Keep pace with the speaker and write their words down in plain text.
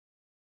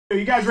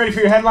You guys ready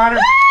for your headliner?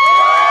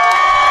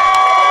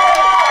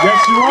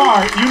 Yes, you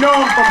are. You know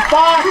him from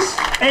Fox,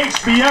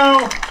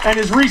 HBO, and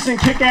his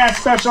recent kick-ass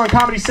special on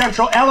Comedy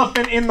Central,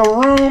 Elephant in the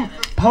Room.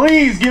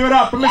 Please give it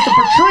up for Mr.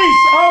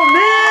 Patrice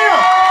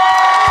O'Neal.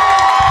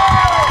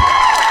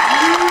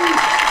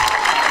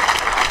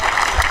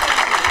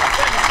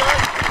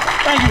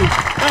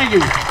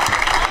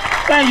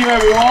 Thank you,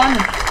 everyone.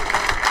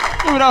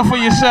 Give it up for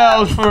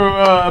yourselves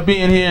for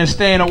being here and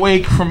staying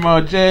awake from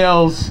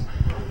JL's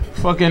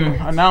fucking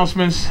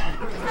announcements.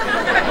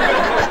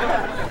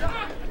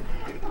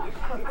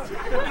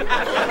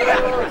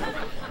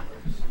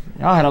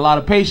 Y'all had a lot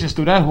of patience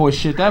through that horse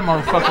shit. That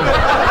motherfucker,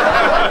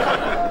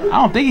 I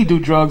don't think he do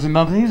drugs or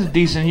nothing. He's a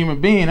decent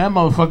human being. That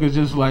motherfucker's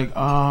just like,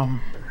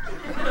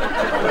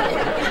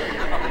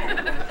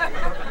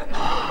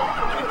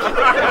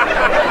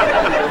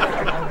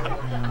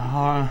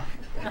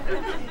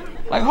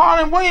 like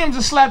Harlan Williams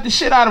just slapped the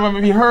shit out of him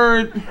if you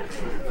heard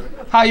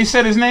how you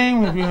said his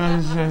name. If you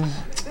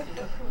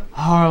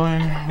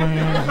Harlan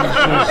Williams is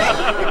just...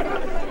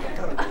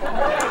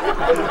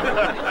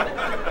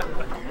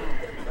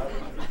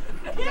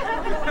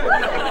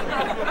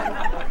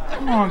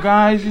 Come on,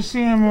 guys, you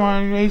see him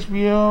on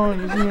HBO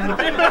and you see him...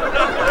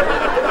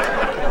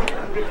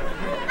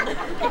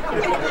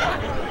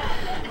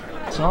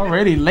 It's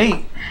already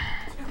late.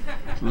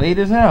 It's late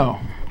as hell.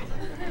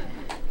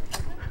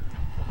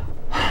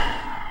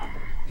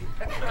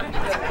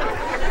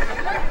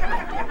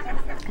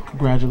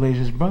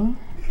 Congratulations, brother.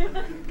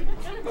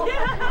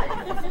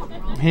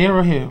 Here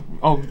or here?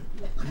 Oh,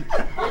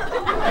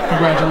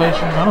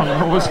 congratulations. I don't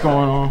know what's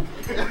going on.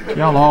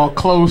 Y'all all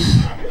close.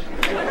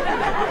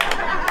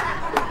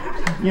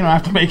 You don't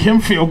have to make him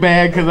feel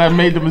bad because I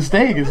made the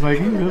mistake. It's like,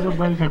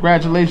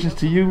 congratulations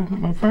to you,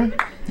 my friend.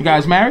 You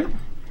guys married?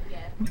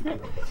 Yes.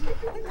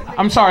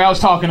 I'm sorry, I was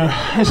talking to...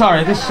 It's all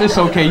right, it's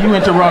okay. You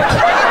interrupt.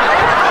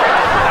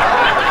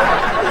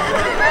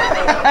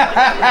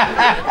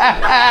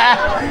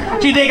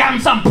 Do you think I'm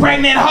some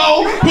pregnant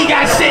hoe he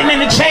got sitting in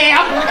the chair?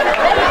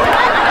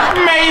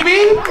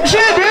 Maybe.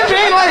 Shit, bitch,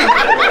 ain't like...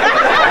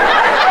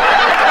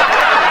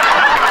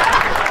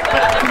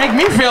 Make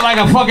me feel like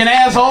a fucking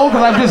asshole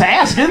because I'm just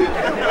asking.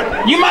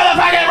 You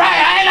motherfucking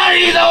right, I ain't none of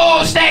these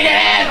old stinking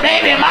ass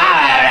baby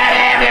mama.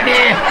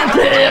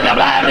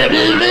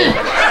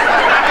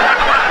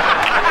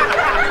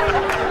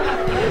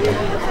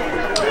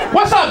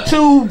 What's up,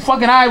 two?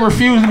 Fucking I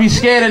refuse to be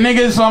scared of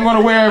niggas, so I'm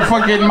gonna wear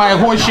fucking my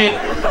horseshit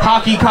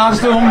hockey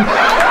costume.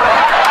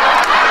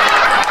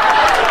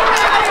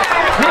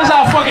 Here's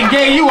how fucking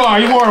gay you are.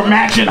 You wore a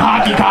matching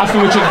hockey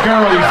costume with your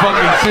girl, you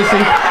fucking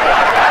sissy.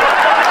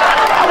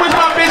 I wish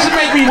my bitch would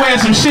make me wear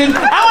some shit.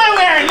 I wanna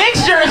wear a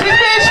Knicks jersey,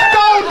 bitch.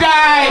 Go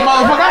die,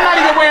 motherfucker. I'm not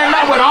even wearing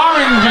nothing with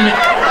orange in it.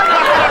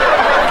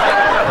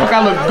 Look, I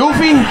look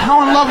goofy. I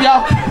don't love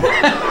y'all.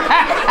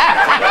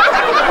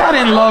 I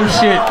didn't love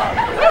shit.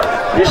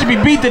 You should be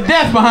beat to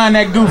death behind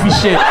that goofy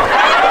shit.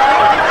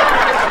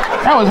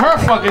 That was her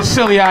fucking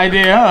silly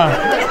idea, huh?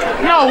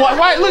 No,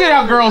 why? Look at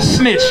how girls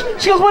snitch.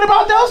 She goes, what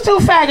about those two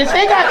faggots?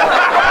 They got...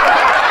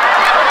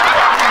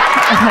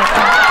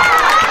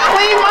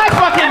 Leave my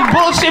fucking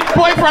bullshit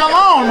boyfriend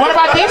alone. What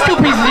about these two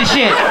pieces of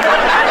shit?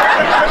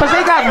 Because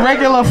they got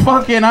regular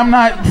fucking, I'm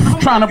not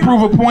trying to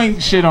prove a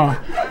point shit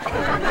on.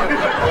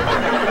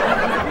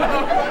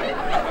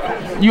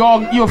 You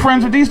are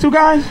friends with these two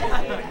guys?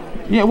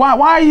 Yeah,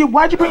 why'd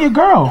you bring your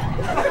girl?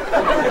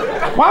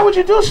 Why would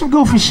you do some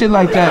goofy shit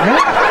like that,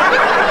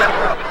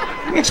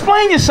 man?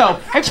 Explain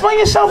yourself. Explain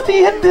yourself to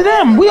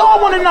them. We all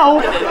want to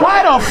know,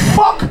 why the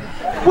fuck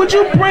would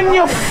you bring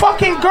your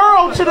fucking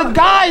girl to the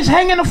guys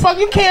hanging the fuck?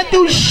 You can't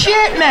do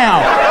shit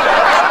now.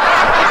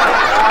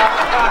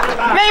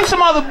 Name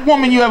some other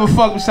woman you ever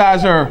fucked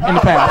besides her in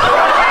the past.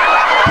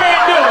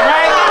 Can't do it,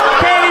 right?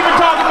 Can't even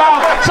talk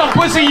about some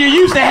pussy you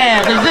used to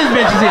have, because this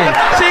bitch is here.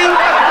 See?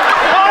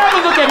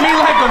 Look at me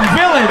like a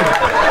villain.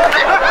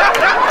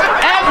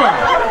 Ever.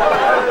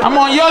 I'm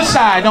on your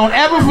side. Don't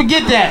ever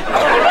forget that.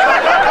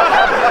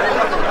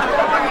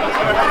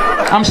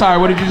 I'm sorry,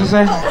 what did you just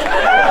say?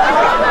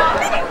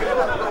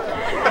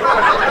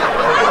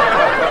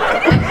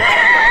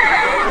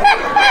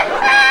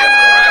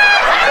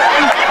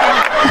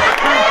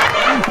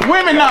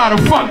 Women know how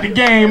to fuck the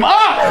game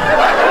up.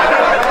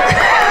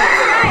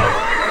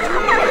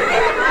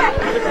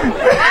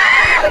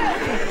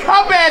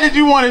 How bad did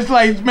you want to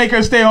like make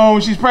her stay home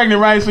when she's pregnant,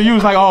 right? So you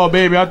was like, oh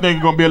baby, I think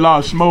it's gonna be a lot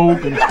of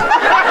smoke and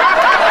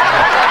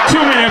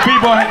too many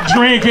people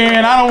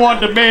drinking. I don't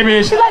want the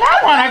baby. She's like, I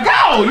wanna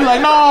go. You're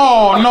like,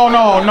 no.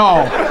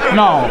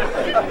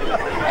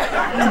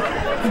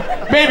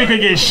 Baby could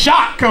get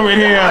shot coming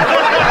here. I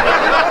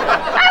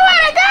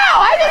wanna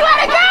go. I just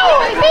wanna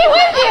go and be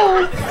with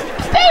you.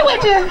 Stay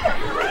with you.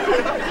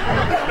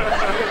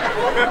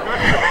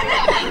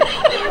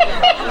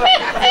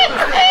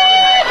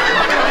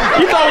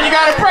 You thought when you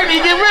got her pregnant,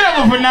 you get rid of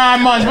her for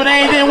 9 months, but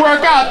it didn't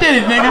work out, did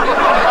it, nigga? You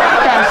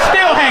gotta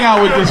still hang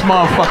out with this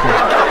motherfucker.